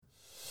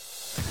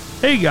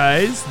Hey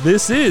guys,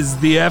 this is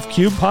the F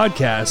Cube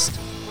Podcast,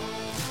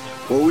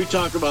 where we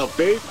talk about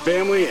faith,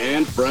 family,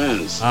 and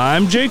friends.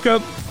 I'm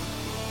Jacob.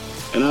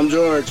 And I'm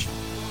George.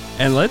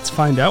 And let's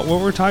find out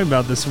what we're talking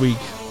about this week.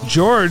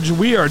 George,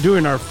 we are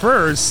doing our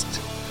first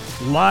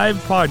live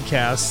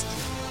podcast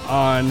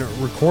on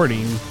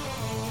recording.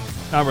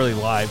 Not really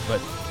live,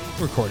 but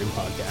recording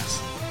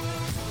podcast.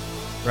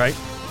 Right?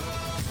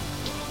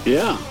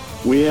 Yeah,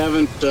 we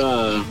haven't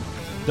done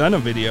a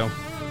video.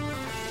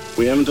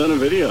 We haven't done a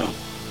video.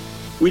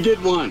 We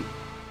did one.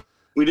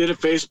 We did a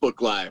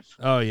Facebook Live.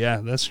 Oh, yeah,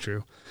 that's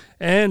true.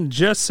 And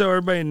just so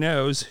everybody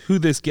knows who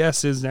this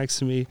guest is next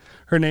to me,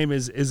 her name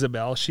is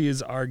Isabel. She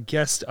is our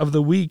guest of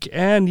the week.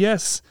 And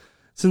yes,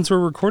 since we're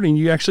recording,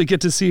 you actually get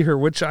to see her,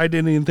 which I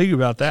didn't even think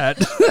about that.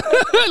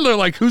 They're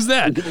like, who's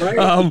that?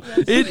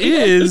 It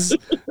is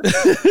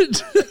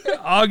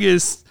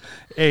August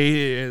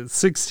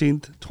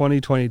 16th,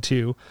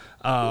 2022.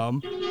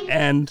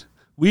 And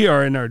we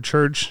are in our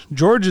church.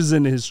 George is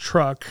in his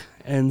truck.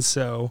 And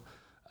so,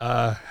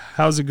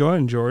 how's it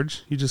going,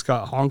 George? You just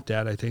got honked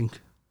at, I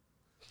think.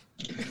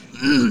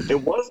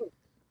 It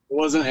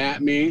wasn't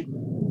at me.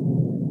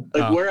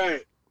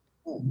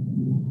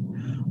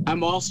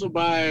 I'm also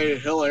by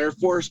Hill Air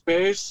Force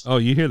Base. Oh,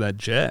 you hear that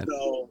jet?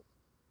 So,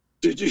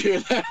 did you hear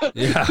that?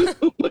 Yeah.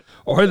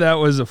 Or that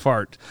was a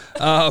fart.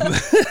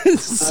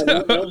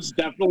 That was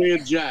definitely a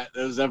jet.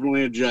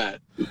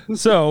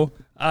 So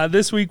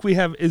this week we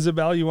have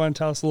Isabel. You want to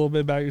tell us a little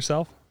bit about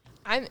yourself?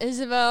 I'm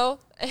Isabel,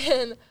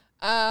 and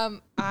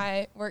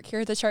I work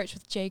here at the church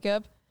with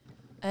Jacob,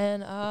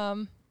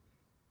 and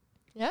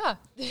yeah.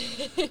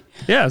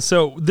 Yeah,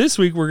 so this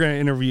week we're going to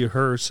interview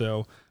her,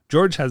 so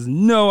George has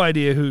no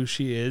idea who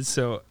she is,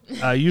 so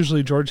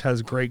usually George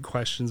has great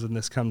questions when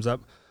this comes up,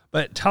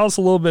 but tell us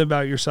a little bit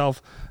about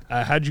yourself.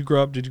 How'd you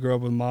grow up? Did you grow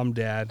up with mom,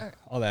 dad,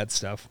 all that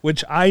stuff,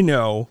 which I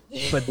know,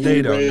 but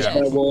they don't know. Raised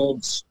by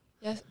wolves.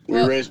 Yes.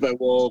 We were raised by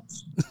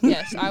wolves.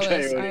 Yes,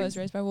 I was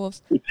raised by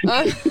wolves.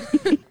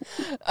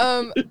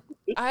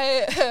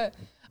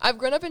 I've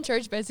grown up in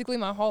church basically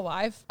my whole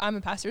life. I'm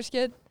a pastor's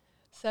kid,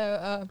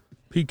 so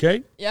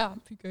PK? yeah,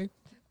 PK.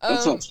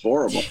 That sounds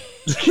horrible.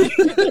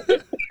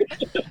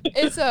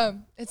 It's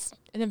an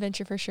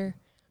adventure for sure.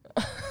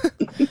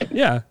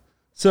 Yeah.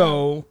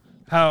 So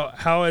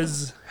how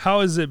has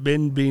it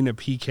been being a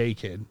PK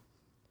kid?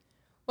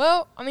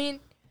 Well, I mean,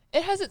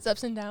 it has its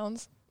ups and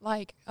downs.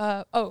 Like,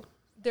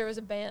 there was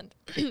a band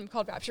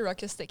called Rapture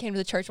Ruckus that came to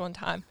the church one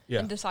time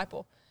and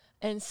Disciple.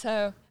 And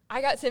so I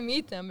got to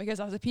meet them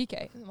because I was a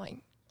PK. And I'm like,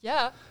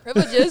 yeah,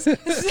 privileges. So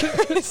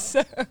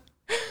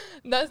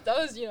that was,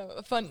 that's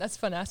a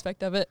fun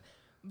aspect of it.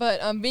 But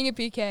being a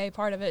PK,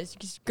 part of it is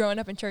just growing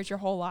up in church your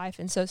whole life.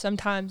 And so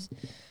sometimes,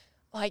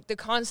 like, the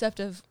concept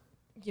of,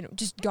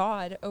 just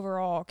God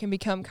overall can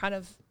become kind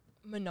of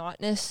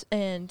monotonous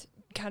and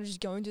kind of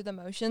just going through the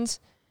motions.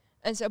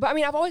 And so, but I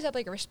mean, I've always had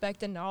like a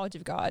respect and knowledge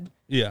of God.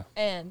 Yeah.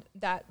 And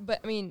that, but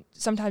I mean,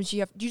 sometimes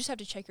you just have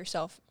to check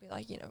yourself. Be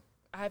like,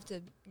 I have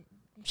to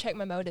check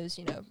my motives,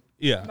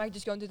 Yeah. Am I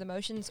just going through the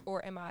motions,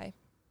 or am I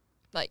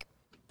like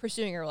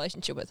pursuing a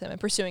relationship with him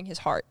and pursuing his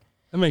heart?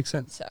 That makes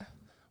sense. So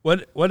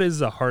what is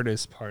the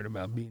hardest part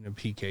about being a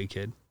PK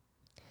kid?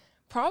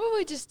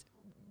 Probably just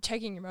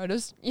checking your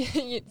motives.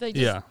 You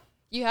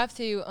have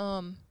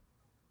to,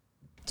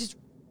 just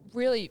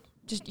really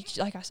just,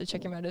 like I said,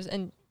 check your motives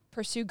and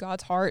pursue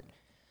God's heart.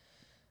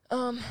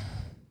 Yeah,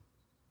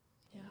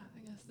 I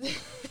guess.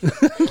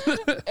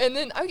 And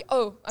then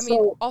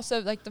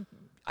also like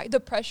the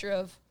pressure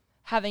of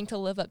having to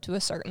live up to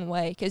a certain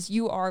way, because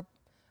you are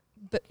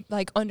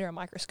like under a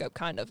microscope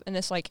kind of, and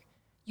it's like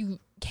you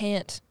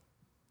can't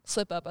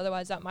slip up,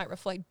 otherwise that might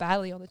reflect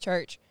badly on the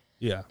church.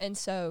 Yeah. And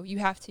so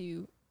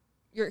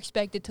you're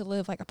expected to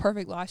live like a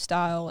perfect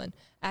lifestyle and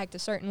act a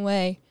certain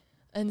way,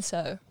 and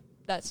so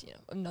that's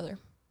another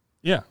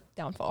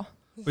downfall.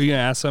 Were you going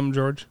to ask something,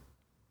 George?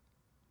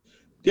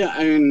 Yeah,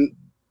 I mean,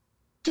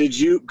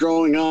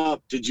 growing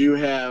up,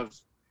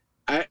 I've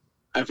had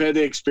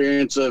the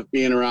experience of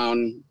being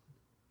around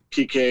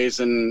PKs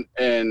and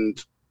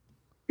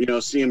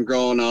see them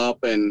growing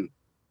up, and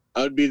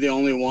I would be the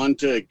only one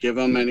to give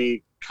them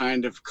any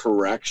kind of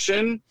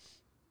correction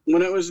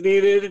when it was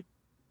needed,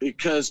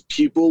 because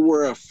people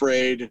were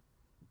afraid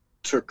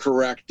to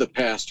correct the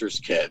pastor's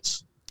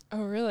kids.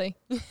 Oh, really?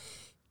 Do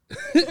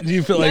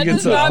you feel like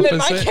it's the opposite?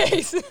 That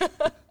is not in my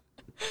case.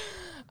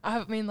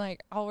 I mean,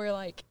 like, I'll wear,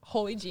 like,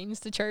 holy jeans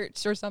to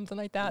church or something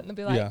like that, and they'll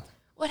be like,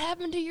 what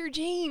happened to your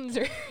jeans?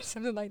 Or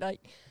something like that.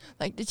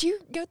 Like, did you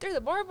go through the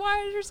barbed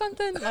wire or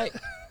something? Like,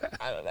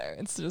 I don't know.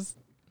 It's just...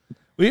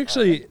 We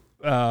actually,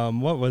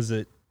 what was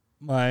it?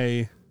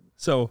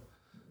 So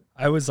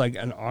I was, like,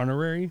 an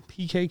honorary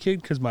PK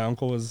kid because my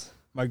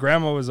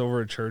grandma was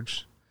over at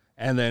church,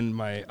 and then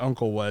my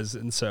uncle was,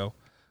 and so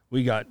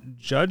we got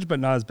judged, but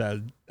not as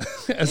bad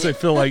as I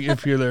feel like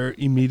if you're their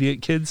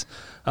immediate kids.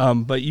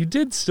 But you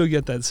did still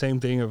get that same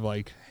thing of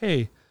like,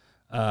 hey,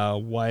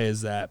 why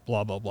is that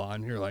blah, blah, blah.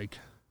 And you're like,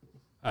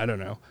 I don't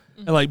know.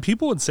 Mm-hmm. And like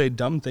people would say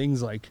dumb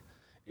things like,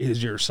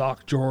 is your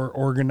sock drawer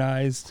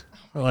organized?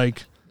 Or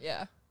like,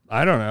 yeah.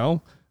 I don't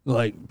know.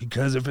 Like,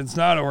 because if it's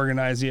not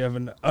organized, you have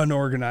an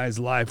unorganized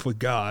life with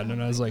God.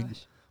 And I was like,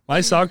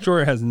 my sock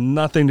drawer has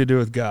nothing to do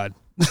with God.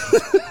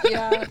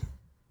 Yeah.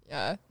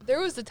 Yeah. There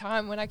was a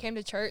time when I came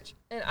to church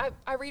and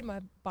I read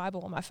my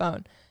Bible on my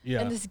phone. Yeah.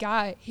 And this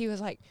guy, he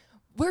was like,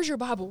 "Where's your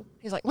Bible?"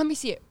 He's like, "Let me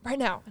see it right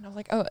now." And I was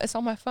like, "Oh, it's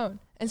on my phone."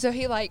 And so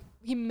he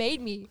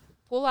made me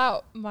pull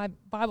out my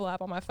Bible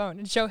app on my phone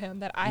and show him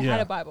that I had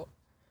a Bible.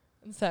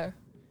 And so.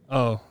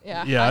 Oh.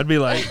 Yeah. I'd be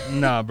like,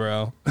 nah,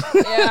 bro.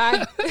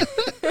 Yeah.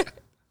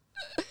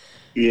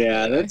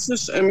 Yeah, that's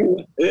just, I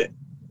mean,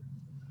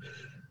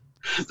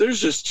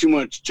 there's just too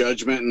much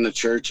judgment in the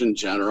church in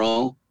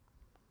general.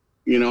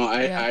 You know,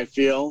 I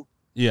feel.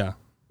 Yeah.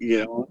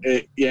 You know,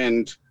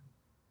 and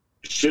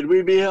should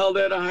we be held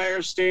at a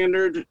higher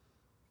standard?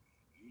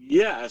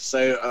 Yes,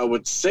 I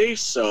would say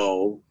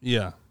so.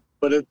 Yeah.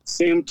 But at the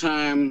same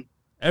time,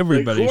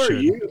 everybody like,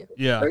 should. You?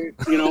 Yeah. Right?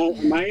 You know,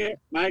 am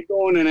I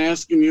going and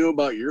asking you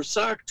about your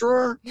sock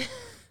drawer?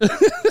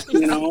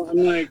 You know, I'm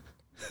like,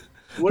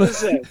 what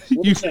is that?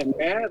 What does that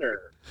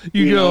matter?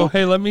 You go, know?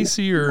 Hey, let me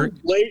see your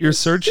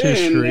search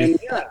history.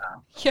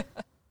 Yeah.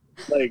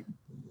 Like,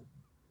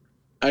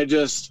 I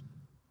just,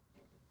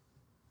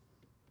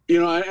 you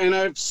know, and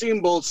I've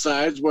seen both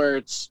sides where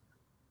it's,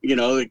 you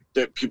know,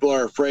 that people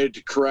are afraid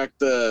to correct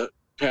the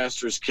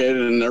pastor's kid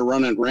and they're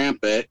running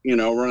rampant, you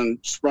know,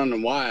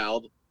 running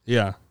wild.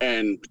 Yeah.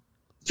 And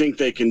think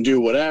they can do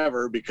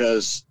whatever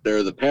because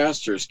they're the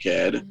pastor's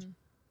kid. Mm-hmm.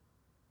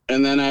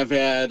 And then I've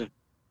had,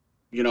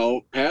 you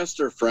know,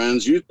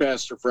 youth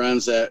pastor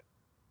friends that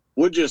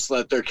would just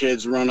let their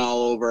kids run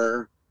all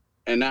over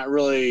and not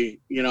really,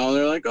 you know,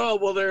 they're like, oh,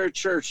 well, they're at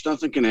church.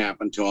 Nothing can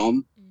happen to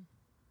them.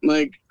 Mm-hmm.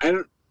 Like,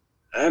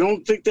 I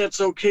don't think that's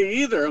okay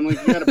either. I'm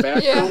like, you got a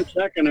background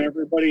check on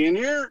everybody in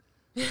here.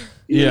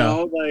 You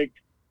know, like,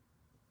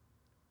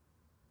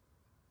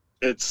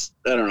 it's,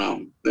 I don't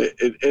know.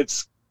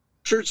 It's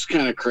church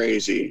kind of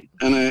crazy.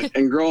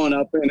 And growing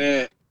up in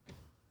it,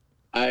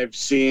 I've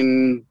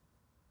seen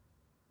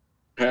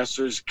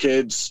pastors'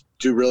 kids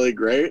do really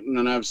great, and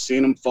then I've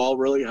seen them fall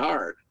really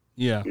hard.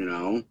 Yeah. You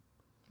know?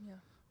 Yeah.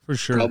 For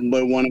sure.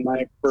 Probably one of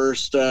my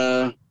first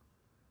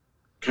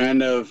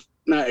kind of,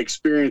 not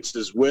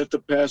experiences with the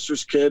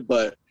pastor's kid,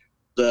 but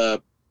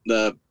the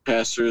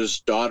pastor's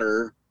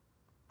daughter,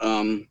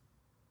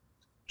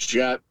 she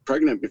got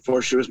pregnant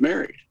before she was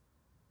married,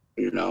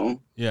 you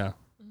know? Yeah.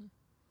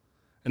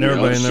 And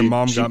everybody and their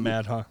mom got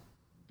mad, huh?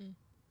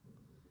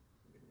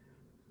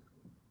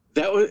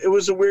 It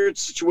was a weird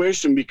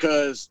situation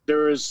because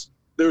there was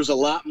a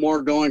lot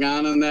more going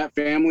on in that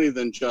family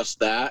than just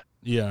that.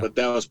 Yeah. But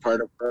that was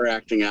part of her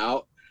acting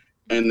out.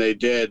 And they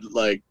did,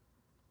 like,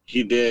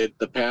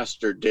 the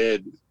pastor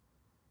did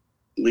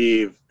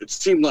leave. It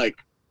seemed like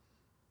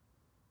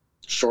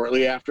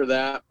shortly after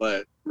that,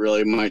 but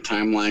really my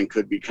timeline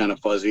could be kind of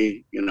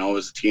fuzzy. You know, I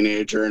was a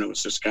teenager and it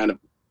was just kind of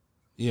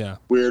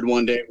weird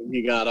one day when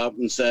he got up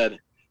and said,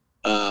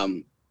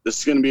 this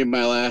is going to be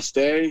my last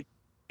day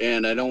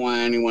and I don't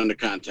want anyone to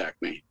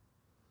contact me.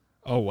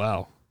 Oh,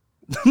 wow.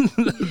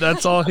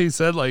 That's all he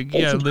said. Like,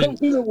 yeah,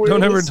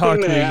 don't ever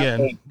talk to me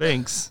again.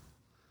 Thanks.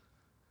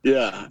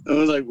 Yeah. I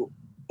was like,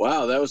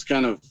 wow, that was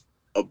kind of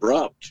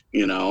abrupt,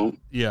 you know?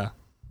 Yeah.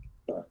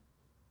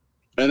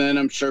 And then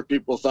I'm sure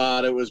people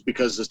thought it was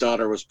because his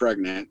daughter was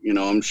pregnant, you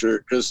know, I'm sure,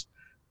 because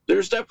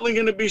there's definitely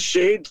going to be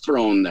shade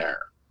thrown there,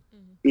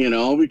 you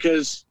know,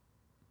 because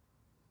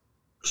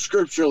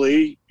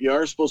scripturally, you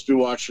are supposed to be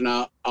watching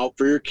out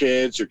for your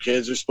kids. Your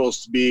kids are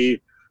supposed to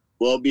be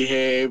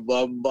well-behaved,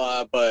 blah, blah,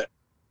 blah. But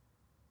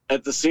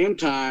at the same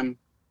time,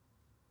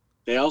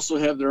 they also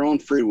have their own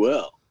free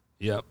will.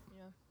 Yep.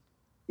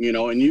 You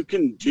know, and you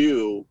can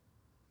do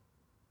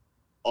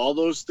all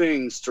those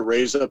things to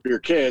raise up your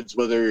kids,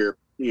 whether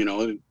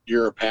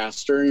you're a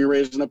pastor and you're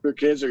raising up your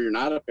kids, or you're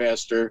not a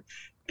pastor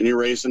and you're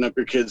raising up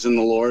your kids in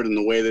the Lord and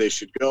the way they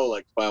should go,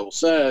 like the Bible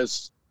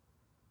says,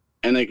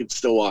 and they could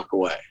still walk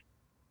away.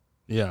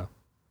 Yeah.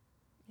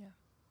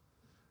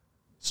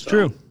 It's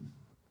true.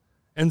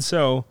 And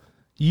so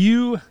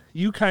you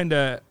kind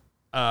of,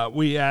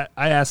 I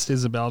asked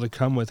Isabel to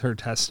come with her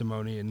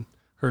testimony and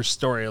her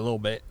story a little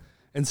bit.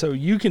 And so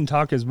you can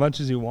talk as much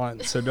as you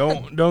want. So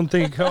don't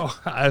think, oh,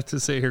 I have to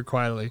sit here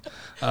quietly.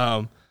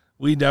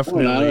 We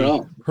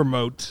definitely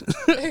promote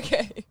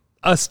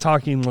us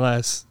talking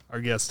less,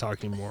 our guests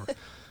talking more.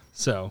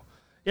 So,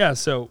 yeah.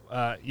 So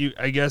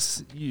I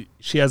guess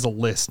she has a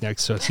list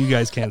next to us. You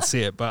guys can't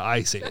see it, but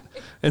I see it.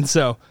 And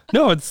so,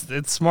 no,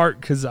 it's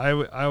smart because I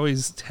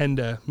always tend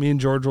to, me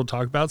and George will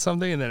talk about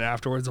something, and then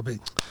afterwards I'll be,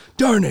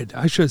 darn it,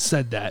 I should have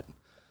said that.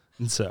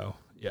 And so,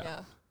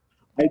 yeah.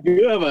 I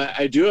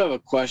do have a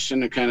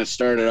question to kind of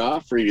start it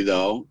off for you,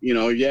 though. You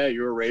know, yeah,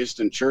 you were raised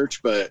in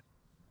church, but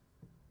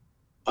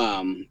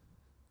when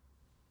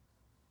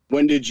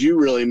did you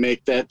really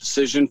make that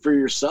decision for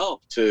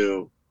yourself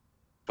to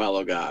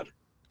follow God?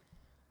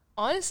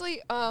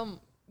 Honestly,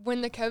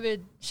 when the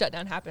COVID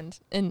shutdown happened,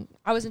 and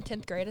I was in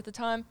 10th grade at the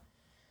time,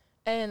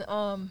 and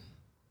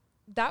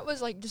that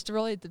was like just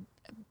really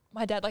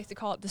my dad likes to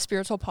call it the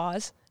spiritual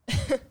pause.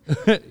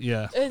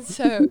 Yeah. And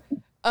so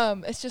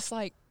It's just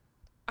like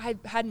I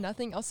had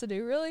nothing else to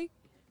do really,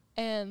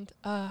 and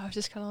I was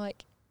just kind of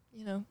like,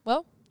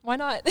 well, why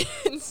not?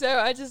 And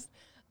so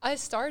I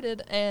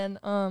started, and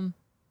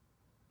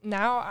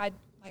now I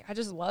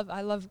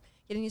love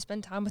getting to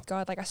spend time with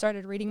God. Like I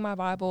started reading my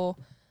Bible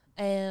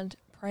and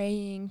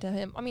praying to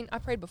Him. I mean, I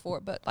prayed before,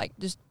 but like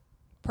just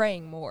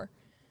praying more.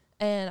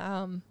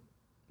 And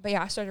but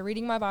yeah, I started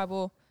reading my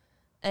Bible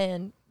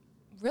and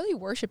really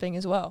worshiping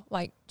as well.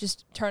 Like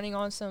just turning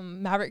on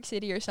some Maverick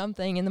City or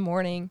something in the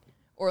morning,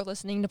 or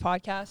listening to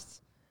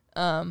podcasts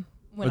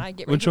when I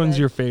get ready. Which one's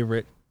your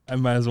favorite? I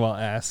might as well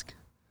ask.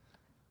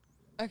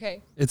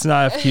 Okay. It's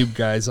not F-Cube,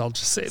 guys. I'll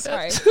just say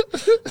Sorry.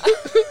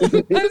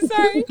 that. I'm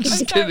sorry.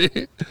 Just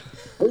kidding.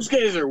 Those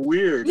guys are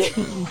weird.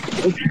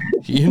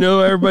 You know,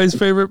 everybody's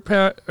favorite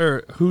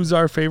or who's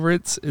our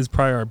favorites is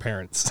probably our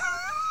parents.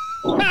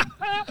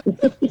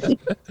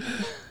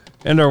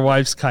 And our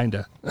wives,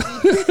 kinda.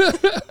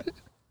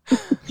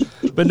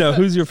 But no,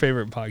 who's your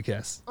favorite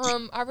podcast?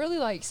 I really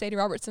like Sadie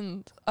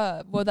Robertson's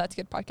Whoa, That's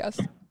Good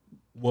podcast.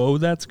 Whoa,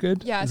 That's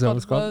Good? Yeah, is that what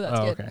it's called? Whoa, That's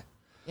Good. Okay.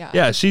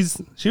 Yeah.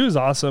 She was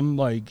awesome.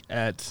 Like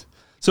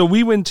so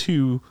we went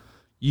to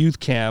youth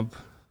camp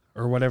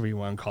or whatever you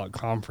want to call it,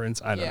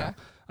 conference. I don't know.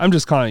 I'm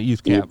just calling it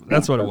youth camp.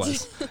 That's what it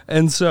was.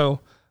 And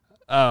so,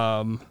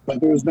 but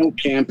there was no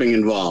camping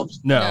involved.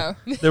 No.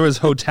 There was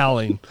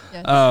hoteling.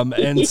 Yes.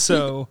 And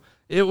so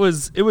it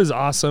was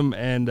awesome.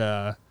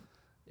 And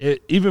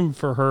even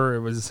for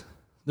her,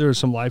 there was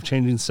some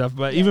life-changing stuff.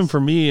 But even for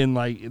me and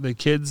like the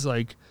kids,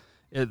 like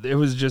it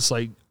was just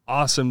like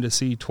awesome to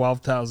see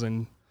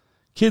 12,000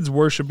 kids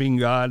worshiping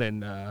God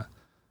and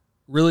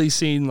really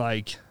seeing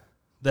like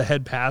the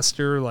head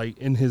pastor like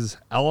in his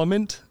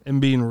element and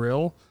being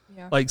real.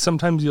 Yeah. Like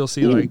sometimes you'll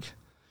see like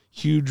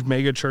huge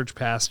mega church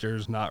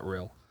pastors not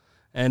real.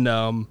 And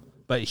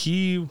but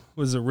he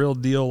was a real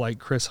deal, like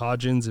Chris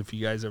Hodgins, if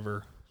you guys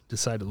ever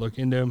decide to look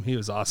into him. He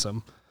was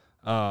awesome.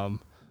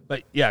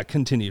 But yeah,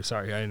 continue.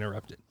 Sorry, I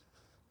interrupted.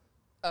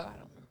 Oh, I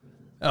don't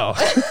know. Oh.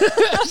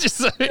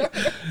 Just like,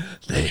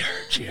 they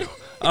hurt you.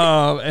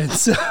 And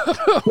so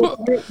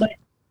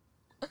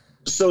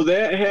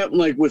that happened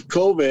like with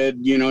COVID,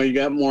 you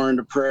got more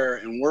into prayer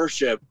and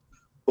worship,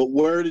 but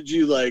where did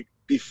you like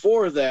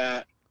before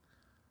that?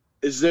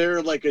 Is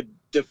there like a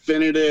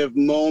definitive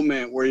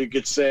moment where you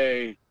could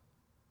say,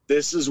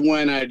 this is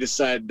when I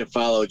decided to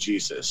follow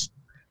Jesus?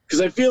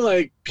 Because I feel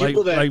like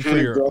people that like kind for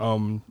of your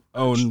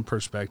own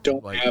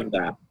perspective don't have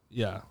that.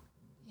 Yeah.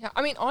 Yeah.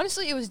 I mean,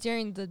 honestly, it was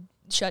during the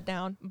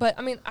shutdown, but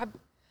I mean,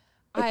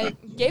 I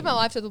gave my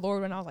life to the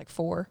Lord when I was like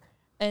 4.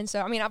 And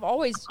so, I mean, I've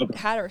always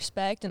had a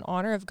respect and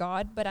honor of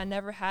God, but I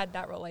never had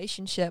that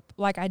relationship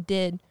like I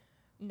did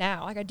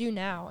now, like I do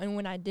now. And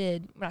when I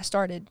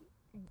started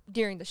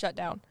during the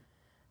shutdown.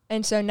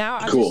 And so now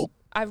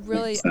I've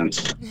grown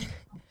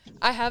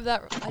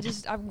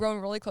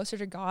really closer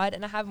to God,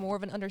 and I have more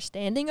of an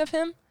understanding of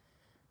Him.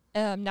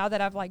 Now that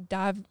I've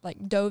dove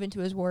into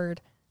His Word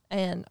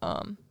and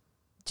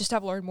just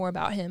have learned more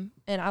about Him,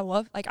 and I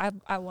love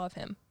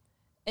Him.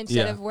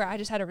 Instead of where I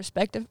just had a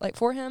respect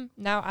for Him,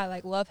 now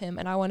I love Him,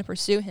 and I want to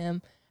pursue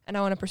Him, and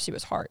I want to pursue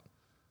His heart.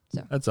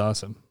 So that's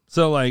awesome.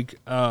 So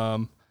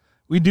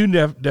we do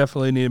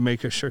definitely need to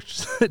make a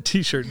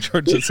t-shirt,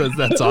 George, that says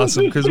that's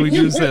awesome, because we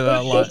do say that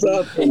a lot.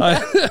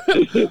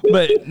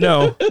 But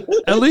no,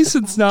 at least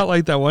it's not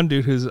like that one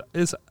dude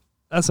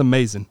that's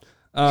amazing.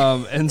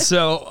 And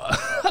so,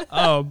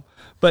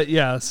 but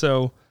yeah,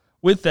 so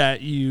with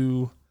that,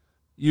 you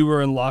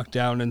were in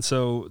lockdown, and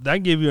so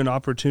that gave you an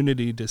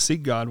opportunity to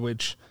seek God,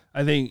 which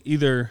I think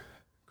either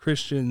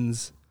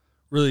Christians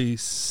really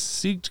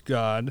seeked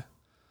God,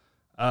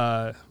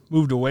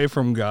 moved away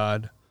from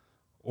God,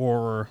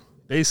 or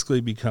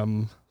basically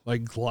become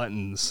like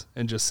gluttons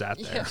and just sat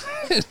there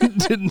and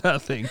did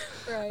nothing.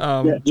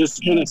 Right.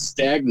 Just kind of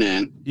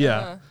stagnant. Yeah.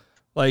 Uh-huh.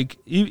 Like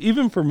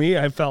even for me,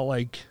 I felt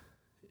like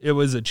it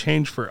was a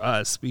change for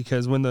us,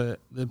 because when the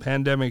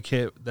pandemic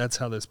hit, that's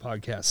how this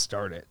podcast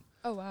started.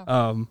 Oh,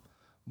 wow.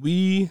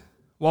 Me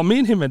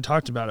and him had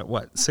talked about it,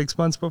 6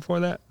 months before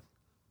that,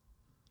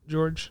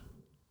 George?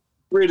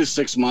 3 to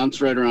 6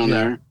 months, right around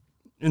there.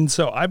 And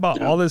so I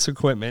bought all this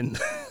equipment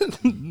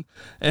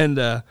and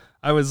I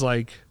was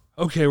like,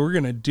 okay, we're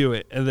going to do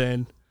it. And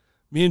then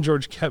me and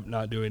George kept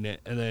not doing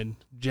it. And then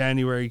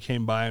January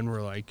came by and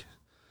we're like,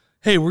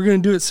 hey, we're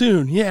going to do it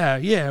soon.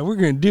 Yeah, we're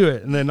going to do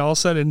it. And then all of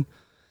a sudden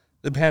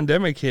the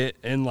pandemic hit,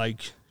 and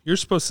you're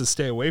supposed to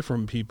stay away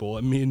from people.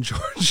 And me and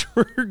George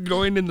were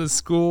going in the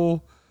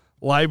school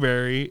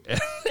library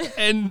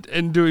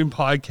and doing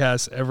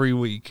podcasts every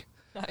week.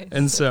 Nice.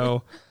 And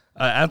so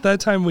at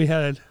that time we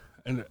had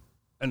an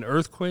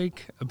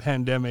earthquake, a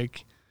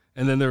pandemic,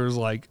 and then there was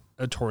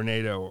a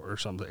tornado or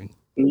something.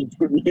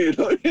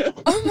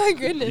 Oh my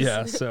goodness.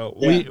 Yeah, so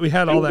we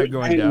had all that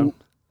going down.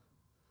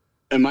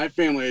 And my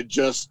family had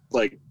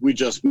we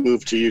just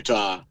moved to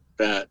Utah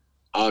that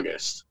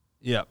August.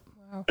 Yep.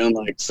 Wow. And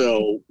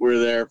so we're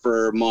there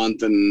for a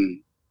month, and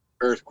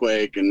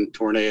earthquake and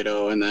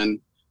tornado, and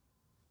then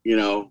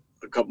a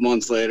couple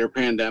months later,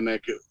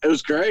 pandemic. It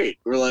was great.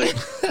 We're like,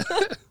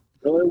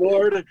 really,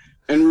 Lord?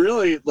 And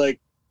really, like,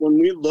 when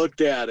we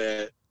looked at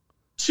it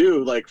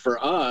too, like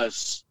for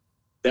us,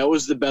 that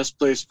was the best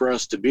place for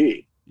us to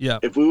be. Yeah.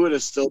 If we would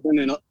have still been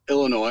in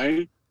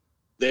Illinois,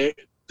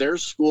 their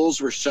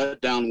schools were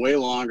shut down way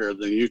longer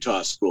than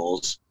Utah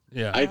schools.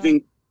 Yeah. I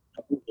think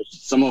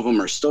some of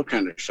them are still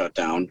kind of shut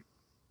down.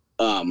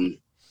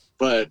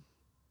 But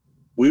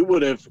we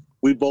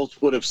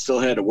both would have still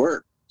had to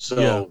work.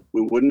 So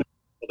we wouldn't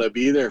be able to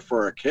be there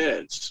for our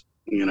kids,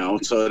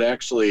 so it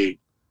actually,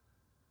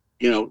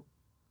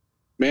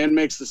 man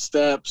makes the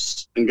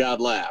steps and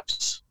God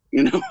laughs,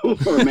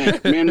 or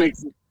man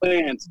makes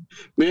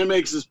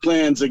his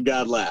plans and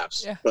God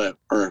laughs,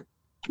 or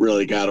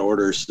really God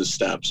orders the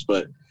steps.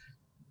 But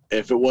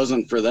if it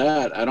wasn't for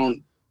that, I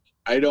don't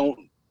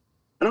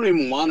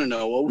even want to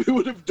know what we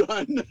would have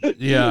done.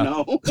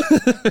 Yeah.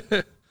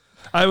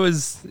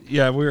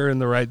 We were in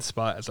the right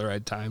spot at the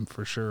right time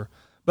for sure.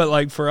 But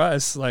like for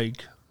us,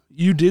 like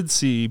you did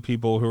see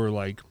people who were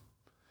like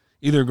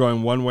either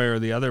going one way or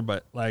the other,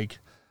 but like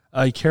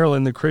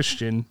Carolyn the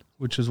Christian,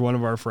 which is one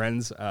of our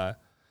friends,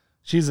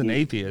 she's an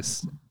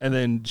atheist. And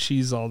then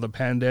the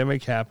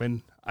pandemic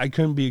happened. I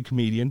couldn't be a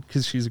comedian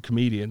because she's a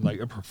comedian,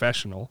 like a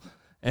professional.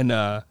 And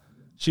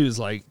she was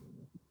like,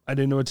 I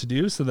didn't know what to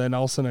do. So then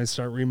all of a sudden I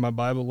start reading my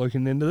Bible,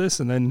 looking into this.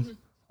 And then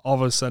all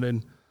of a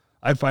sudden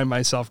I find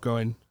myself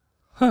going,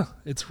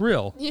 it's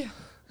real. Yeah.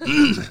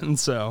 And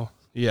so,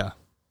 yeah.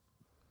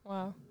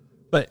 Wow.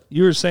 But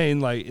you were saying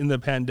like in the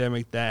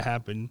pandemic that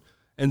happened.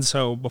 And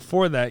so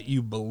before that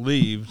you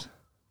believed,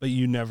 but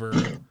you never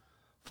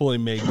fully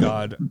made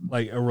God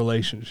like a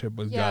relationship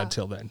with God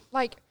till then.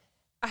 Like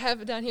I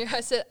have it down here.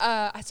 I said,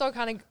 I saw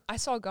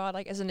God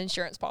like as an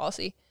insurance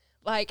policy,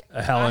 like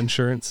a hell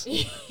insurance.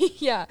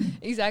 Yeah,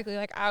 exactly.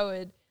 Like I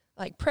would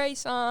like pray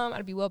some,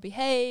 I'd be well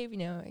behaved,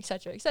 et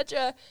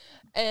cetera,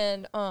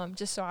 and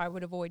just so I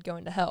would avoid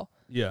going to hell.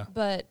 Yeah.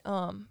 But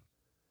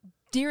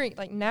during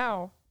like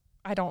now,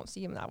 I don't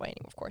see him that way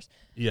anymore. Of course.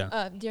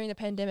 Yeah. During the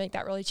pandemic,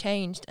 that really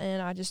changed,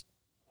 and I just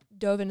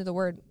dove into the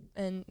Word,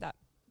 and that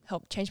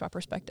helped change my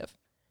perspective.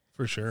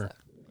 For sure.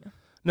 So, yeah.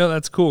 No,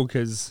 that's cool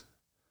because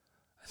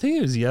I think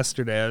it was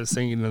yesterday I was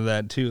thinking of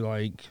that too.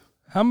 Like,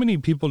 how many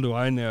people do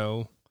I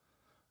know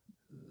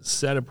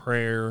said a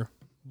prayer,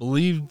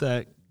 believed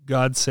that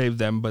God saved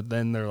them, but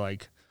then they're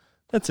like,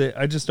 that's it.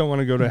 I just don't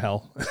want to go to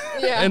hell.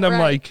 Yeah, and I'm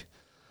like,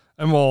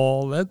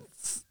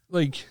 that's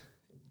like,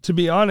 to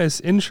be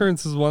honest,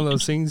 insurance is one of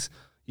those things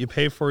you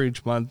pay for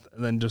each month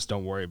and then just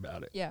don't worry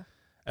about it. Yeah.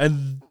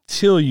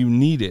 Until you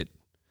need it.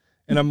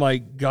 And I'm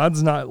like,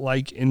 God's not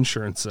like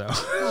insurance though.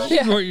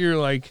 Yeah. Where you're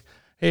like,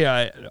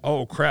 hey,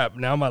 oh crap,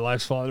 now my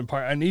life's falling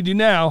apart. I need you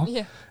now.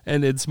 Yeah.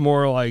 And it's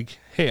more like,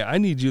 hey, I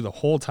need you the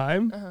whole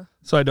time.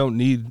 So I don't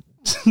need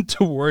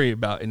to worry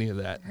about any of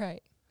that.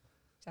 Right.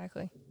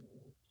 Exactly.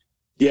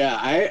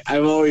 Yeah.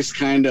 I've always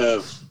kind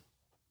of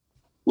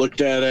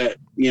looked at it,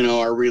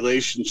 our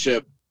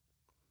relationship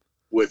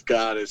with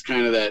God is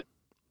kind of that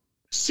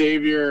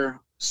savior,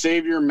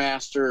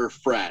 master,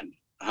 friend.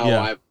 How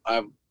I've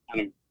kind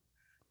of,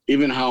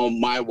 even how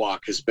my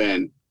walk has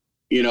been,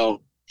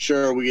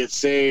 sure, we get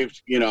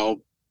saved,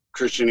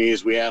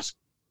 Christianese, we ask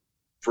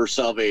for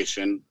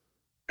salvation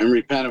and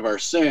repent of our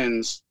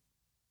sins,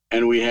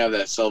 and we have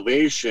that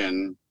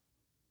salvation,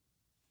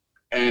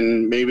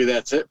 and maybe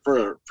that's it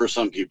for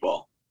some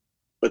people.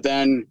 But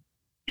then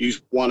you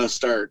want to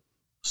start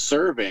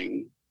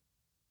serving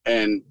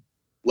and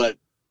let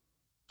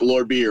the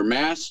Lord be your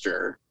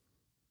master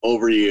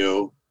over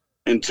you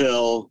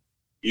until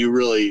you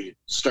really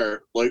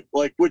start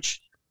like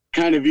which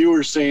kind of you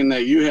were saying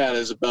that you had,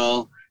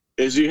 Isabel,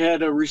 is you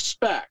had a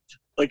respect.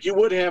 Like you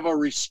would have a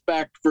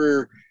respect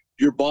for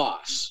your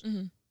boss,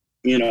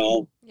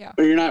 Yeah.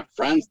 but you're not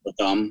friends with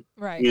them.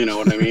 Right. You know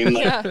what I mean?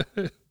 Like, Yeah.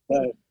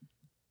 but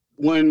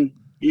when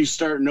you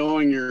start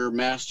knowing your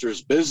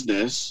master's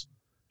business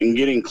and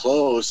getting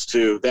close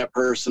to that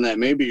person that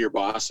may be your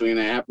boss. I mean,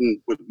 it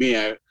happened with me.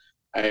 I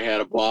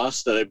had a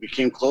boss that I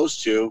became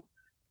close to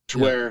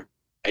where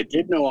I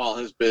did know all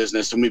his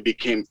business and we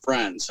became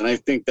friends. And I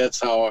think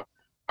that's how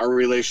our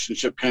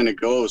relationship kind of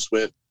goes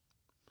with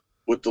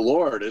the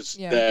Lord is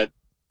that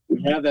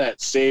we have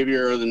that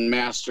savior and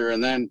master,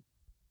 and then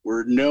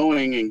we're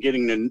knowing and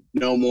getting to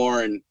know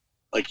more, and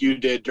like you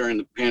did during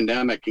the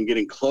pandemic, and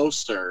getting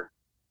closer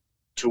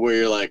to where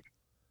you're like,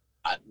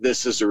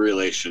 this is a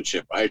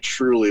relationship. I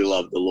truly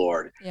love the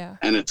Lord. Yeah.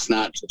 And it's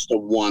not just a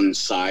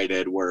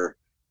one-sided where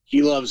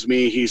he loves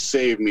me, he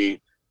saved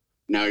me.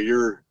 Now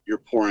you're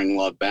pouring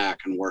love back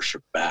and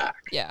worship back.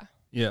 Yeah.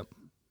 Yep.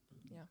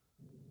 Yeah.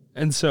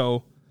 And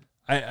so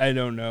I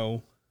don't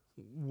know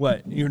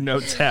what your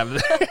notes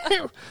have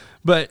there,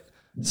 but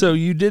so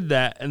you did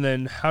that. And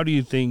then how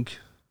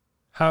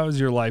has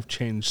your life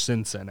changed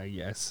since then, I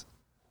guess?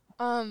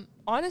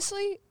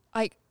 Honestly,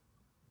 like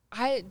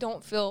I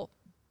don't feel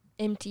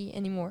empty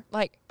anymore.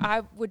 Like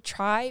I would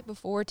try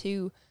before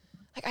to,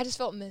 like I just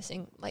felt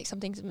missing, like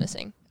something's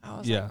missing. I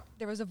was like,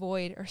 there was a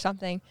void or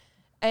something.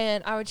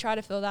 And I would try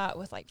to fill that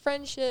with like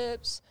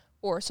friendships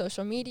or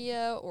social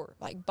media or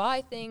like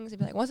buy things and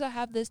be like, once I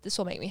have this, this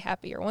will make me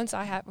happy. Or once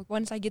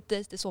I get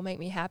this, this will make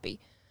me happy.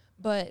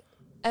 But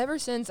ever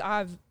since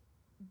I've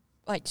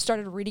like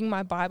started reading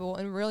my Bible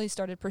and really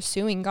started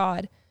pursuing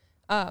God,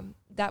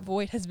 that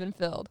void has been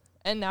filled.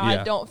 And now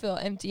I don't feel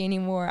empty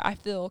anymore. I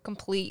feel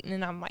complete,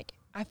 and I'm like,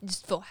 I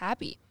just feel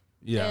happy.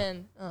 Yeah.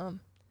 And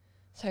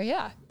so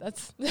yeah,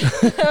 that's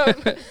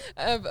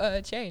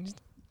I've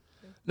changed.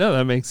 No,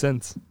 that makes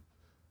sense.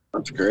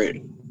 That's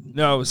great.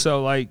 No,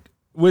 so like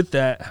with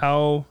that,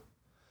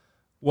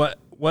 what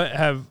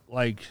have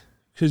like,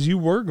 because you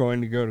were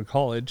going to go to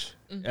college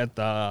at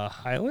the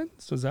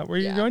Highlands, was that where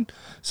you're going?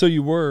 So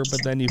you were,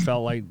 but then you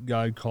felt like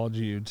God called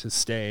you to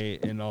stay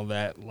and all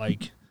that.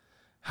 Like,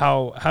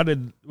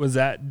 was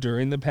that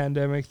during the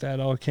pandemic that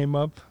all came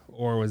up,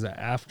 or was it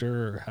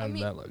after, or how did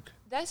that look?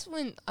 That's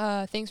when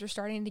things were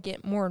starting to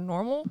get more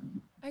normal,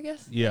 I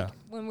guess. Yeah. Like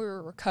when we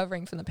were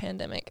recovering from the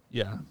pandemic.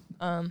 Yeah.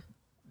 So.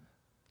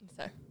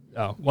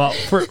 Oh, well,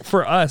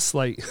 for us,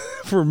 like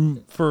for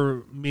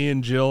me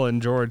and Jill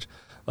and George,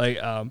 like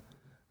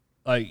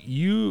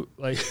you,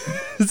 like,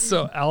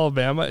 so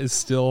Alabama is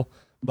still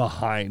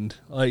behind,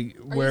 like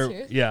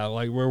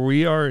like where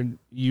we are in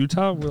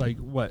Utah, we're like,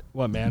 what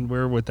man,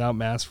 we're without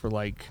masks for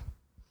like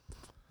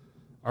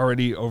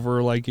already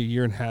over like a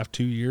year and a half,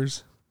 2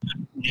 years.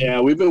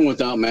 Yeah, we've been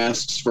without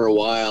masks for a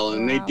while,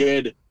 and they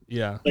did.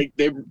 Yeah, like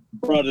they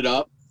brought it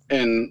up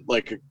in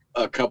like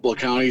a couple of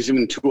counties,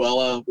 even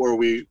Tooele, where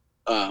we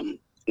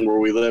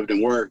lived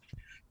and worked.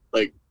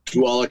 Like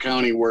Tooele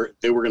County, where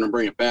they were going to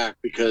bring it back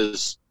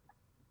because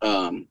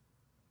the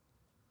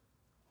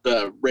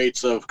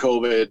rates of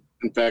COVID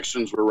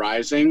infections were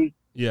rising.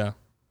 Yeah,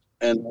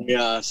 and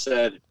they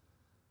said,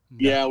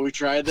 "Yeah, we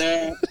tried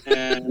that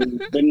and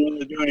didn't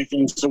really do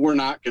anything, so we're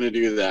not going to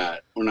do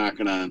that. We're not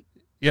going to."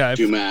 Yeah,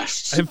 do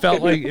masks. I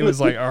felt like it was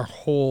like our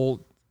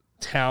whole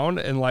town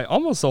and like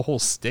almost the whole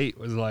state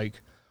was like,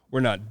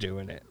 we're not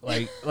doing it.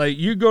 Like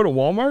you go to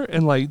Walmart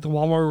and like the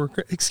Walmart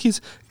worker,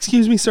 excuse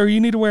me, sir, you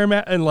need to wear a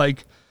mask, and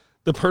like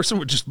the person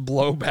would just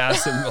blow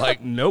past and be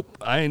like, nope,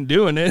 I ain't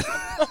doing it.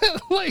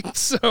 Like,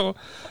 so,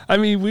 I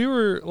mean, we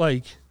were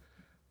like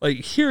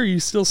here you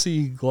still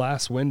see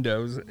glass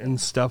windows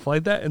and stuff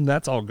like that, and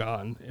that's all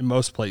gone in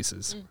most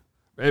places.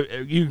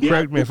 You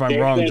correct me if I'm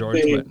wrong,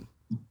 George, but.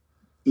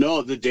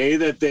 No, the day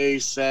that they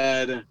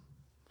said,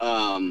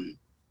 I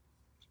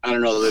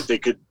don't know, that they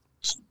could,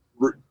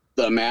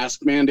 the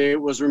mask mandate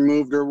was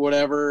removed or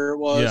whatever it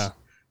was,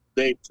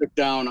 they took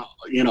down,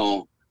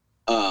 all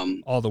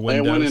the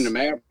windows. They went into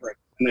Maverick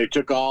and they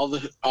took all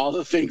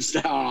the things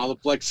down, all the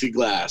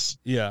plexiglass.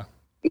 Yeah.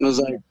 And I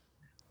was like,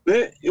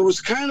 it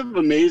was kind of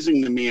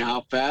amazing to me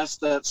how fast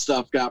that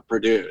stuff got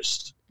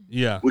produced.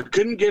 Yeah. We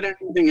couldn't get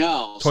anything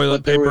else.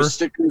 Toilet paper. There were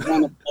stickers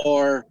on the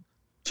floor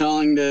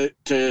telling to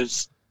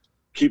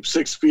keep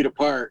 6 feet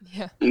apart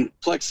and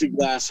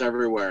plexiglass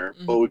everywhere,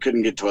 but we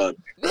couldn't get toilet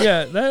paper.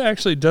 Yeah, that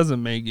actually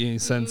doesn't make any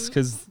sense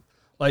because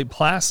like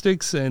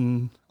plastics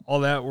and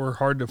all that were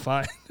hard to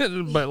find.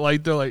 But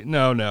like they're like,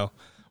 no,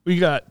 we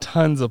got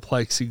tons of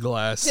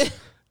plexiglass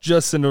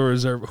just in a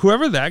reserve.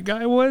 Whoever that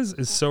guy was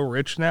is so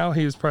rich now.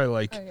 He was probably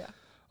like,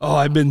 oh,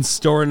 I've been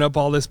storing up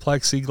all this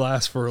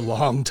plexiglass for a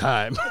long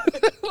time.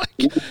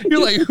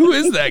 You're like, who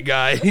is that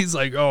guy? He's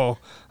like, oh,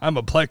 I'm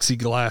a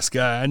plexiglass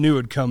guy. I knew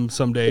it'd come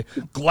someday.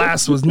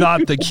 Glass was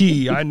not the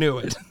key. I knew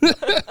it.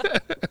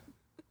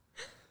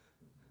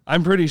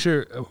 I'm pretty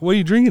sure. What are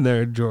you drinking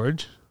there,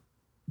 George?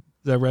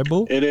 Is that Red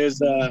Bull? It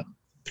is.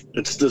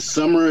 It's the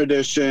summer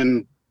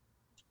edition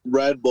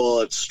Red Bull.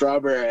 It's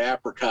strawberry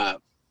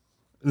apricot.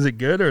 Is it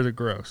good or is it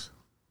gross?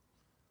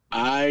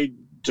 I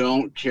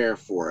don't care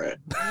for it.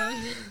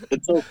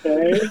 It's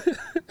okay.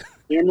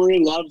 Emery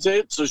loves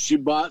it, so she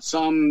bought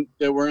some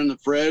that were in the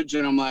fridge,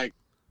 and I'm like,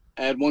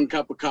 I had 1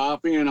 cup of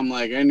coffee, and I'm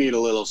like, I need a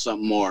little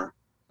something more.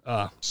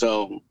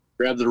 So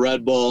grab the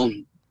Red Bull.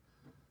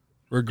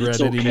 Regret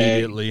it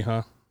immediately,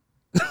 huh?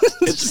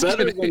 It's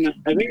better than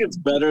I think it's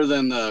better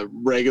than the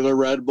regular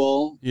Red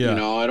Bull. Yeah.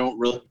 I don't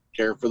really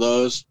care for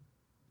those.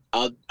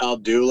 I'll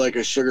do like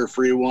a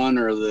sugar-free one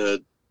or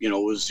the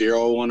with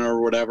zero one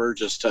or whatever,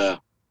 just to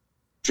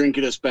drink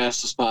it as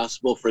fast as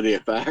possible for the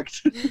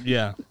effect.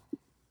 Yeah.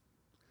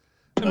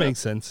 That makes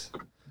sense.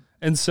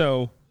 And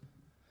so,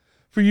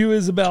 for you,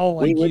 Isabel,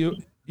 like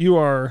you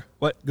are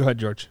what? Go ahead,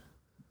 George.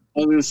 I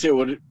was going to say,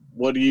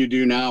 what do you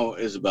do now,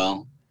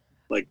 Isabel?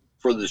 Like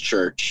for the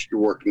church, you're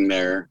working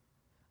there.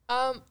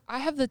 I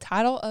have the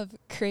title of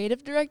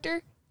creative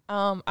director.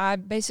 I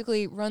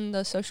basically run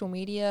the social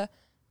media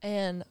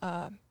and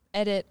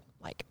edit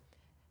like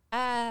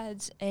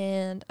ads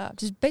and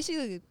just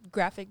basically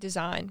graphic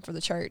design for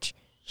the church.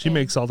 She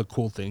makes all the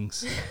cool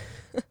things.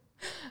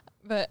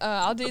 But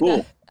I'll do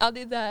that. I'll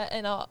do that,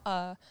 and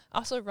I'll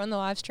also run the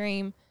live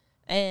stream,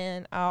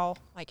 and I'll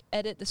like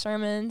edit the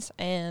sermons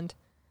and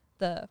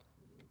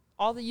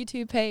all the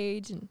YouTube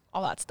page and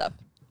all that stuff.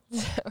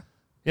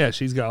 Yeah,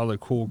 she's got all the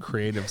cool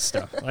creative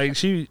stuff. Like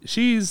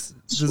she's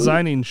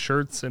designing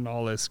shirts and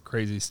all this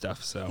crazy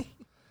stuff. So,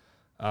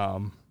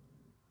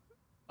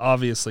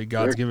 obviously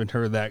God's given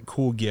her that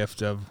cool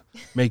gift of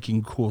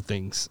making cool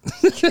things.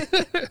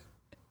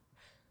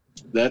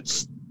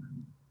 That's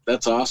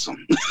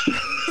awesome.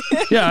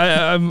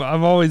 Yeah, I'm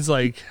always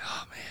like,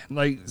 oh man,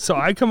 like, so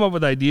I come up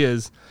with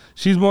ideas.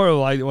 She's more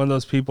like one of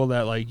those people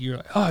that like, you're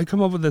like, oh, I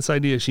come up with this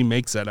idea. She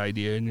makes that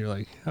idea, and you're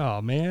like,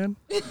 oh man,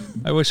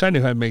 I wish I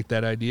knew how to make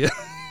that idea.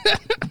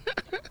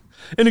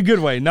 In a good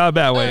way, not a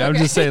bad way. I'm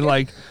just saying,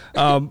 like,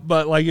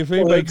 but like if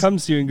anybody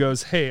comes to you and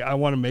goes, hey, I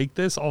want to make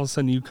this, all of a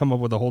sudden you come up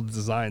with a whole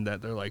design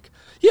that they're like,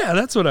 yeah,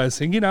 that's what I was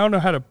thinking. I don't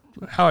know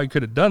how I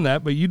could have done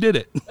that, but you did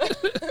it.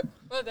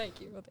 Well, thank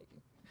you.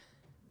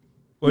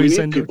 What are you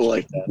saying? People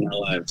like that in our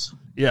lives.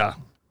 Yeah.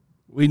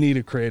 We need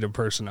a creative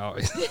person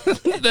always.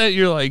 That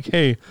you're like,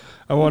 hey,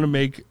 I want to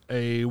make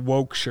a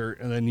woke shirt,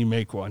 and then you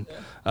make one.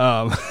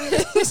 Yeah.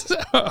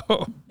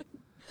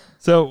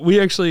 So we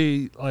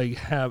actually like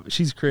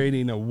she's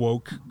creating a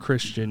woke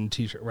Christian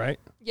t-shirt, right?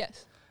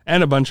 Yes.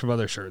 And a bunch of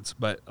other shirts,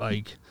 but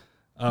like,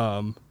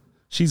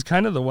 she's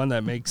kind of the one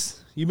that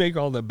you make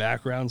all the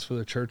backgrounds for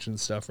the church and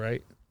stuff,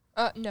 right?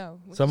 No.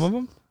 Some of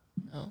them?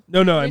 Oh.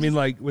 No. I mean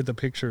like with the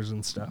pictures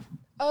and stuff.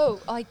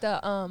 Oh, like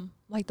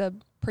the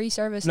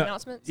pre-service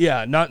announcements?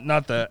 Yeah, not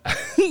the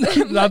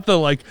not the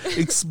like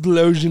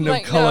explosion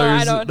of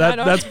colors. No,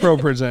 that's pro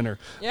presenter.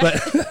 Yeah.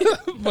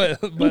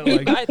 But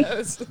like buy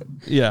those.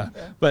 Yeah.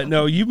 But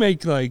no, you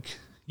make like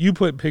you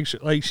put picture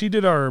like she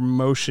did our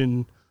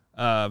motion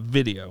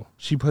video.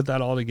 She put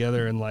that all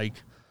together and like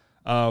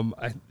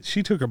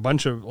she took a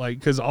bunch of like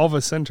because all of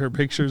us sent her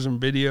pictures and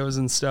videos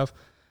and stuff,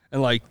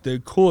 and like the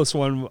coolest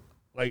one.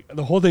 Like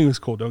the whole thing was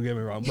cool, don't get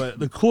me wrong, but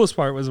the coolest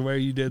part was where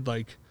you did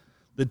like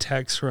the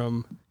text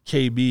from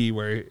KB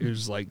where it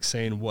was like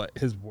saying what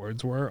his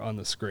words were on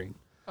the screen.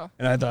 Oh.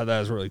 And I thought that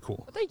was really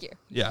cool. Well, thank you.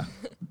 Yeah.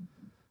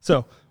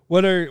 So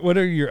what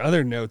are your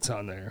other notes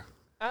on there?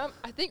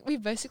 I think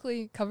we've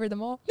basically covered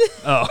them all.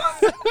 Oh.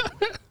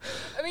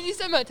 I mean, you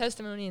said my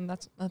testimony, and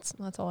that's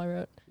all I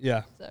wrote.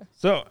 Yeah.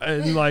 So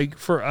and like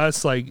for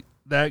us, like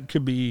that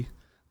could be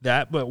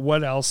that, but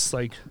what else?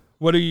 Like,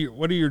 what are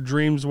your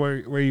dreams?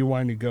 Where you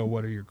want to go?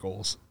 What are your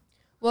goals?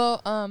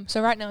 Well,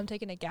 so right now I'm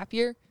taking a gap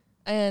year,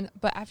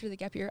 but after the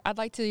gap year, I'd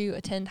like to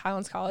attend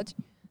Highlands College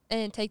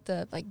and take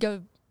the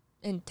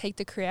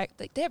correct,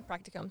 like they have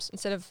practicums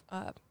instead of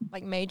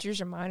like majors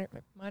or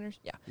minors.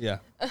 Yeah. Yeah.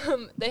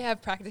 They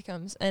have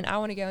practicums, and I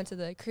want to go into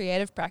the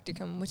creative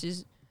practicum, which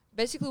is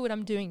basically what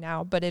I'm doing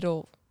now, but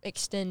it'll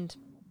extend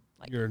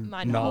like your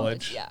my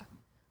knowledge. Yeah.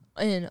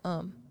 And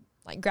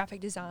like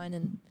graphic design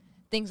and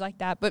things like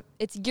that, but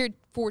it's geared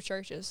for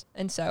churches,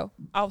 and so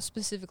I'll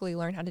specifically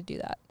learn how to do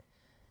that.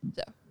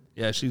 So.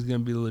 Yeah, she's gonna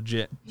be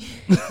legit.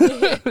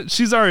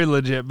 She's already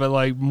legit, but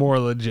like more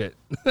legit.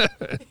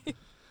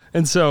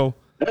 And so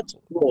that's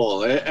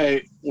cool.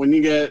 When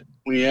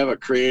you have a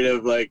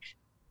creative, like,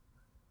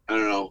 I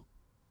don't know,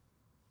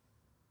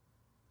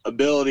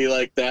 ability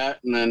like that,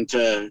 and then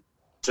to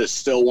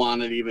still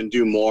want to even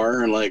do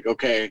more, and like,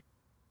 okay,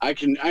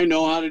 I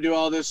know how to do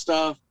all this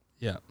stuff.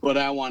 Yeah. But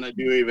I want to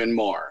do even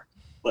more.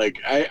 Like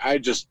I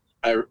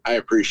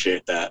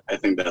appreciate that. I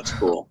think that's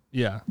cool.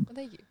 Yeah. Well,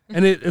 thank you.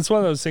 And it's one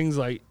of those things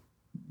like,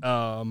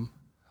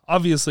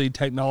 obviously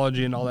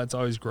technology and all that's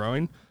always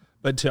growing,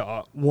 but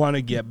to want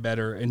to get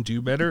better and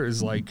do better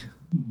is like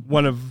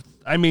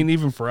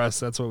even for us,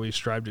 that's what we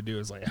strive to do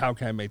is like, how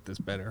can I make this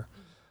better?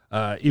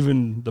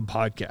 Even the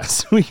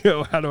podcast, we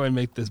go, how do I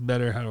make this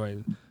better? How do I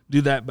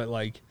do that? But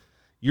like,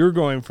 you're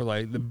going for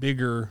like the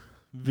bigger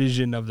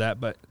vision of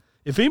that. But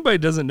if anybody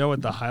doesn't know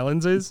what the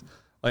Highlands is,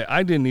 like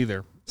I didn't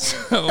either.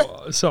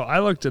 So I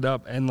looked it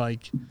up, and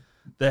like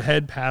the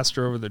head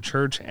pastor over the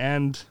church,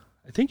 and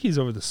I think he's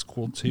over the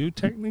school too,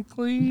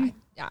 technically.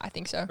 Yeah, I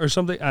think so. Or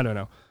something. I don't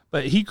know.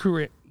 But he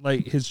created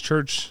like his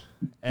church,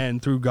 and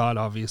through God,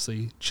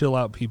 obviously, chill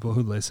out people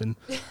who listen,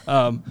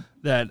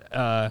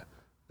 that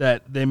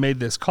they made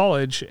this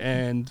college,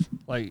 and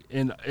like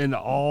in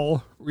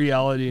all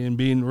reality and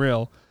being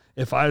real,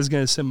 if I was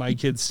going to send my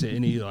kids to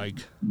any like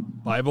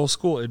Bible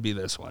school, it'd be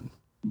this one,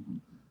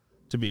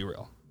 to be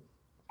real.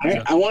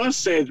 I want to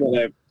say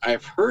that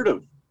I've heard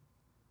of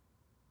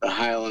the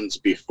Highlands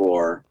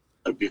before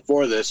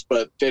this,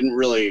 but didn't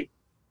really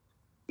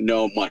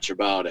know much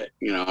about it.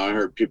 You know, I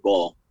heard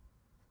people,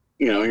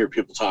 hear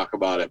people talk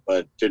about it,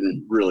 but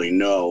didn't really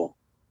know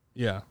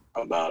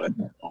about it.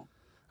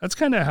 That's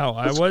kind of how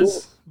I was.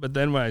 Cool. But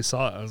then when I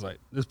saw it, I was like,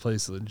 this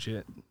place is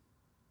legit.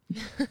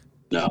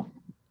 No.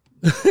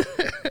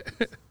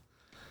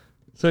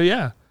 So,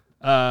 yeah.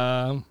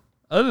 Other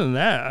than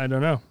that, I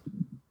don't know.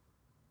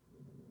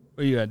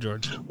 What you got,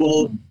 George?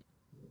 Well,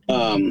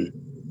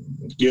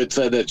 you had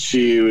said that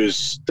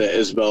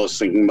Isabel was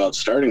thinking about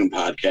starting a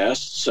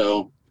podcast.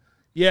 So,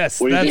 yes,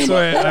 that's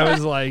why I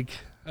was like,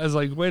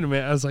 wait a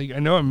minute. I was like, I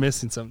know I'm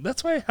missing something.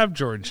 That's why I have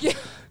George. Yeah.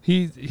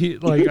 He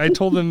like, I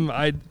told him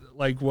I'd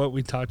like what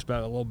we talked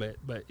about a little bit,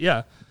 but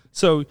yeah.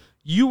 So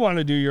you want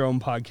to do your own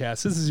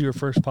podcast. This is your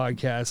first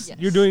podcast. Yes.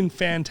 You're doing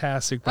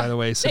fantastic, by the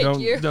way. So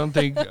don't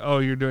think, oh,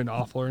 you're doing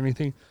awful or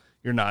anything.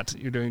 You're not.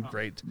 You're doing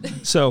great.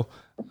 So,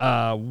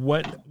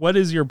 what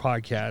is your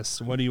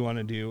podcast? What do you want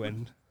to do?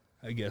 And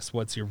I guess,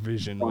 what's your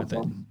vision with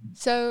it?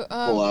 So,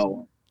 Pull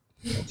out.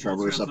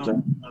 Trevor's up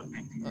there.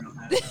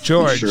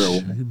 George,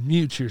 Sure.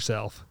 mute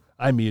yourself.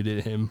 I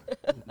muted him.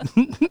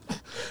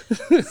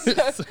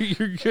 So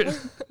you're good.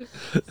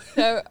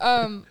 So,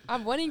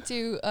 I'm wanting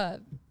to,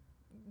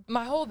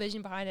 my whole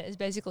vision behind it is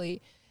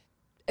basically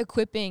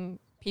equipping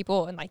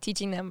people and like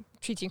teaching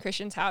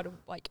Christians how to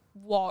like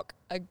walk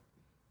a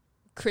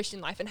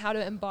Christian life and how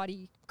to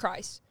embody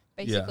Christ,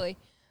 basically.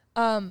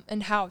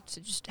 And how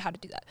to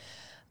do that.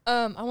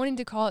 I wanted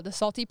to call it the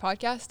Salty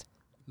Podcast.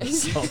 The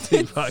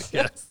Salty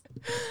Podcast.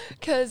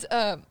 Because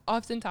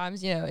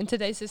oftentimes, in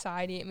today's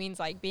society, it means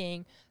like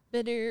being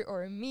bitter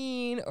or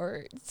mean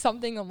or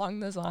something along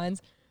those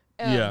lines.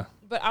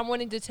 But I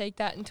wanted to take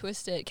that and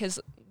twist it,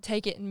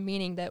 take it in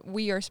meaning that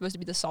we are supposed to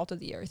be the salt of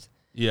the earth.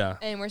 Yeah.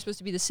 And we're supposed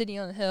to be the city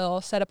on the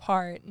hill, set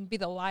apart, and be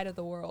the light of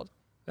the world.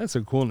 That's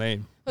a cool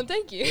name. Well,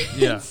 thank you.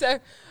 Yeah. So,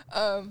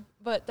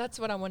 but that's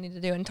what I wanted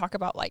to do and talk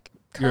about like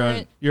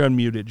current. You're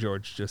unmuted,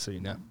 George, just so you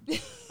know.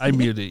 I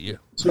muted you.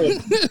 So,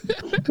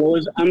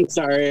 I'm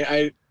sorry.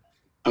 Like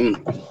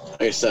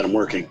I said, I'm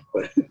working.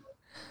 But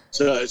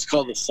so it's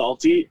called the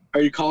Salty.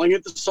 Are you calling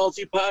it the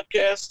Salty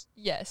Podcast?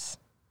 Yes.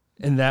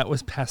 And that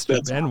was Pastor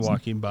That's Ben awesome.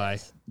 walking by.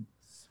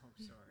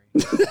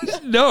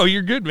 No,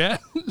 you're good, man.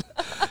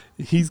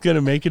 He's going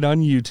to make it on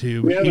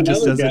YouTube. We have He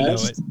just another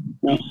doesn't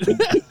know it.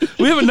 guest.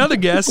 We have another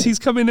guest. He's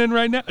coming in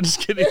right now. Just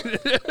kidding.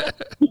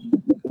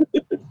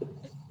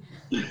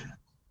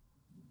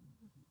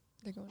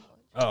 They're going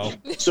on. Oh,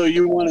 So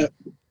you want to?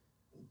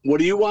 What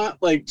do you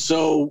want? Like,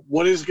 so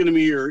what is going to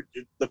be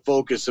the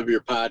focus of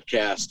your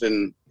podcast?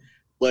 And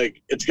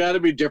like, it's got to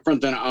be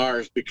different than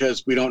ours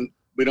because we don't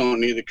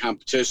need the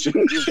competition.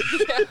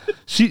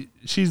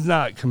 she's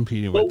not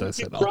competing with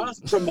us at all.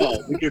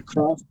 We could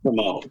cross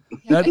promote.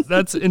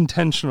 That's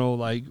intentional.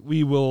 Like,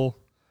 we will.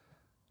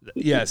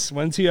 Yes,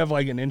 once you have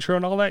like an intro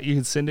and all that, you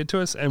can send it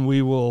to us, and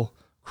we will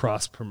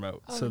cross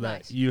promote so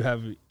nice. that you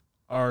have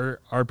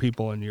our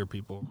people and your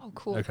people. Oh,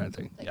 cool. That kind of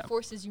thing. Like Yeah.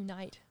 forces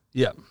unite.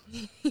 Yeah.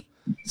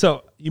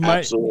 So you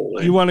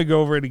Absolutely. want to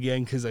go over it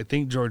again because I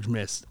think George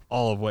missed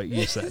all of what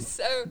you said.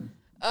 So,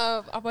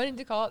 I wanted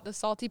to call it the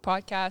Salty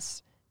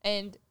Podcast,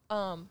 and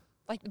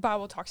like the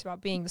Bible talks about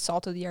being the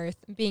salt of the earth,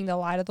 being the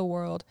light of the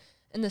world,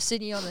 and the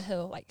city on the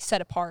hill, like set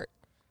apart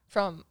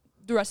from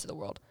the rest of the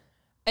world.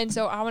 And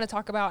so I want to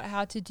talk about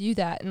how to do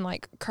that and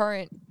like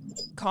current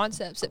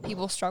concepts that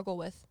people struggle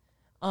with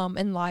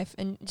in life,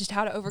 and just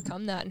how to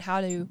overcome that and how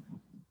to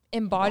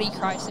embody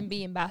Christ and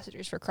be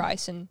ambassadors for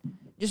Christ and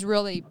just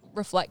really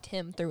reflect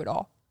Him through it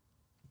all.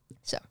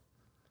 So.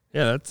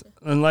 Yeah,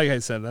 and like I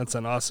said, that's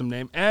an awesome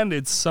name, and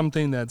it's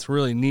something that's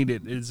really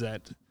needed. Is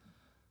that,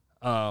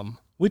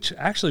 which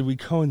actually we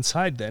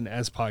coincide then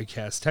as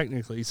podcasts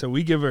technically. So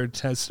we give our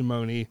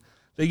testimony,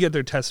 they get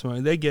their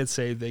testimony, they get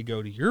saved, they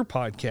go to your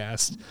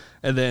podcast,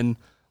 and then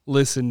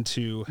listen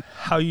to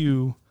how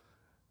you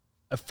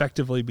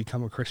effectively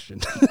become a Christian.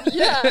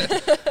 Yeah.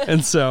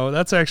 And so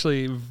that's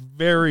actually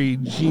very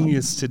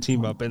genius to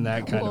team up in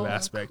that kind of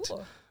aspect.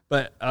 Cool.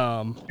 But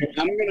I'm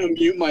going to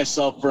mute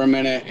myself for a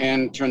minute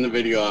and turn the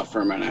video off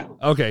for a minute.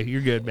 okay,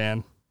 you're good,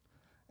 man.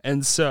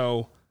 And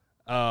so,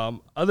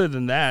 other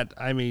than that,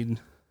 I mean,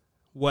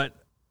 what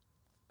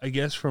I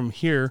guess from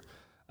here,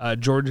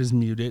 George is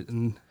muted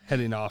and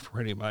heading off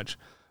pretty much.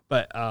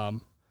 But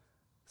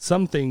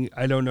something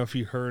I don't know if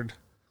you heard,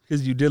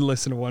 because you did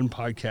listen to one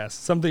podcast,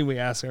 something we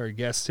ask our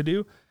guests to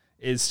do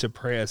is to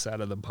pray us out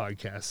of the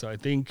podcast. So I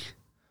think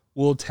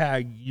we'll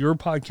tag your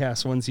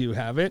podcast once you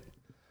have it.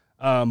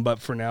 But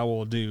for now,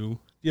 we'll do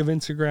you have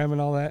Instagram and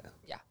all that?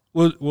 Yeah.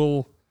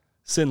 We'll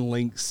send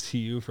links to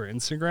you for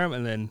Instagram,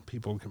 and then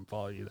people can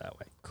follow you that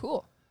way.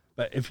 Cool.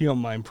 But if you don't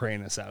mind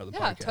praying us out of the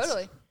podcast. Yeah,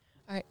 totally.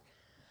 All right.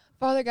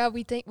 Father God,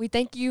 we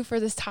thank you for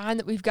this time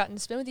that we've gotten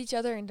to spend with each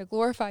other and to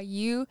glorify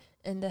you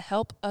and to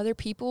help other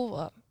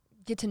people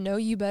get to know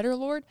you better,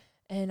 Lord.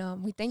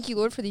 And we thank you,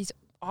 Lord, for these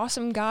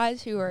awesome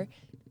guys who are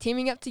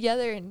teaming up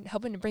together and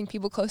helping to bring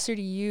people closer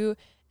to you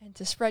and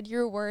to spread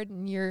your word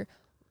and your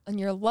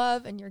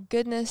love and your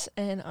goodness.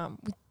 And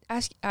we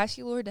ask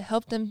you, Lord, to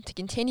help them to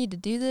continue to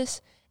do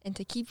this and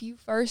to keep you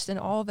first in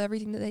all of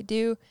everything that they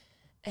do.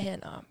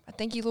 And I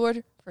thank you,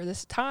 Lord, for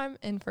this time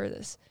and for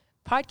this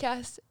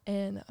podcast.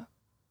 And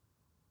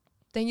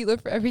thank you,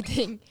 Lord, for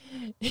everything.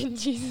 In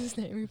Jesus'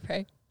 name we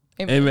pray.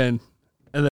 Amen. Amen.